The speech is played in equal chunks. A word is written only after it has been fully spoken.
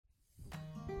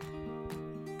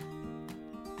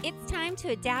It's time to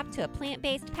adapt to a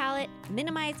plant-based palate,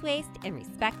 minimize waste, and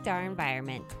respect our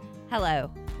environment. Hello,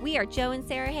 we are Joe and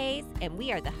Sarah Hayes, and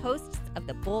we are the hosts of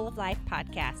the Bowl of Life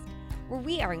podcast, where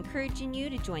we are encouraging you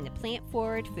to join the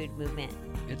plant-forward food movement.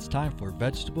 It's time for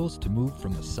vegetables to move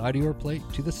from the side of your plate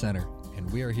to the center,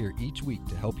 and we are here each week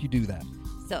to help you do that.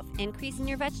 So if increasing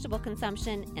your vegetable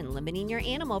consumption and limiting your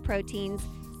animal proteins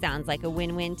sounds like a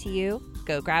win-win to you,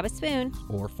 go grab a spoon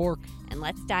Or fork. and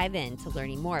let's dive into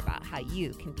learning more about how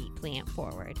you can be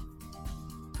plant-forward.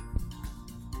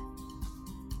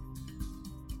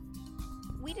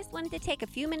 We just wanted to take a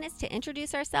few minutes to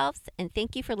introduce ourselves and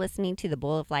thank you for listening to the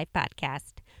Bowl of Life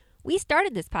podcast. We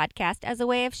started this podcast as a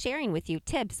way of sharing with you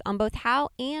tips on both how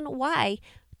and why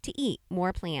to eat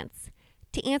more plants,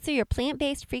 to answer your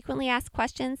plant-based frequently asked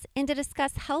questions, and to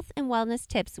discuss health and wellness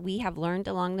tips we have learned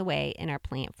along the way in our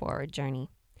plant-forward journey.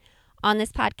 On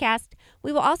this podcast,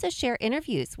 we will also share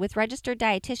interviews with registered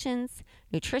dietitians,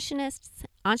 nutritionists,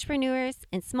 entrepreneurs,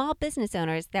 and small business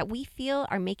owners that we feel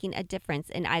are making a difference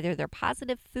in either their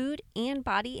positive food and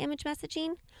body image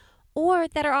messaging, or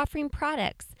that are offering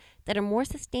products that are more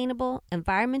sustainable,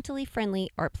 environmentally friendly,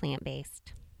 or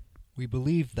plant-based. We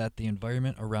believe that the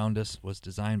environment around us was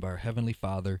designed by our Heavenly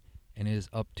Father, and it is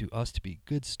up to us to be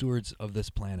good stewards of this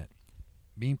planet.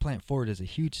 Being plant-forward is a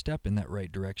huge step in that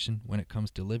right direction when it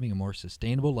comes to living a more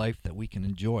sustainable life that we can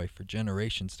enjoy for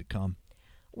generations to come.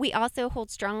 We also hold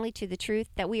strongly to the truth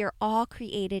that we are all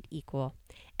created equal,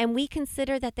 and we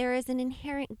consider that there is an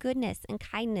inherent goodness and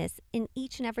kindness in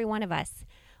each and every one of us.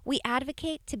 We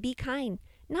advocate to be kind,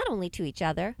 not only to each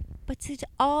other, but to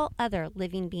all other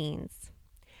living beings.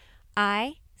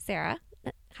 I, Sarah,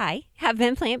 have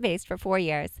been plant-based for 4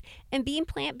 years, and being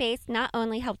plant-based not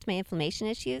only helped my inflammation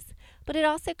issues, but it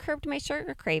also curbed my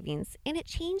sugar cravings, and it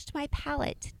changed my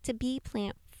palate to be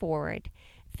plant-forward.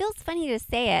 It feels funny to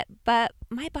say it, but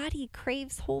my body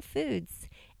craves whole foods,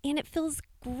 and it feels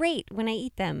great when I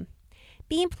eat them.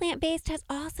 Being plant-based has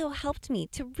also helped me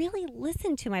to really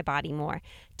listen to my body more,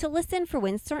 to listen for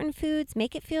when certain foods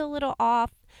make it feel a little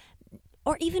off,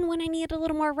 or even when I need a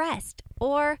little more rest,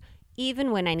 or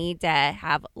even when I need to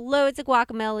have loads of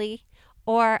guacamole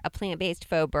or a plant-based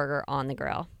faux burger on the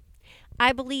grill.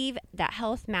 I believe that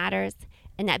health matters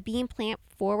and that being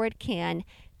plant-forward can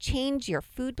change your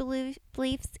food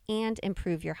beliefs and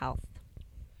improve your health.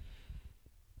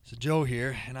 So Joe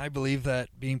here, and I believe that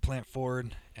being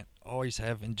plant-forward and always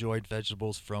have enjoyed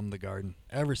vegetables from the garden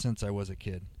ever since I was a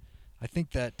kid. I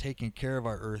think that taking care of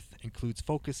our earth includes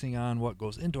focusing on what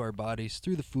goes into our bodies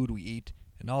through the food we eat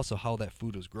and also how that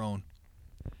food was grown.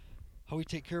 How we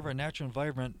take care of our natural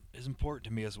environment is important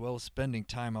to me, as well as spending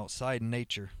time outside in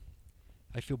nature.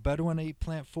 I feel better when I eat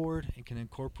plant-forward and can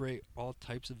incorporate all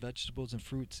types of vegetables and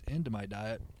fruits into my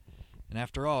diet. And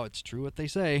after all, it's true what they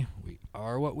say, we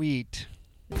are what we eat.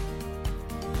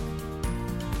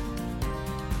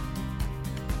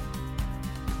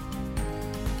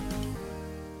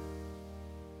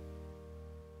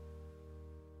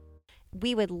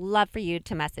 We would love for you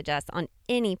to message us on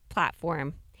any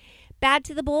platform. Bad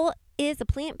to the Bowl is a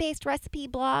plant-based recipe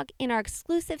blog and our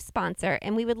exclusive sponsor,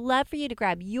 and we would love for you to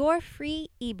grab your free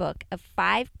ebook of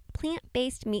 5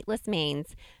 plant-based meatless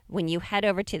mains when you head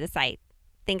over to the site.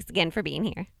 Thanks again for being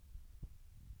here.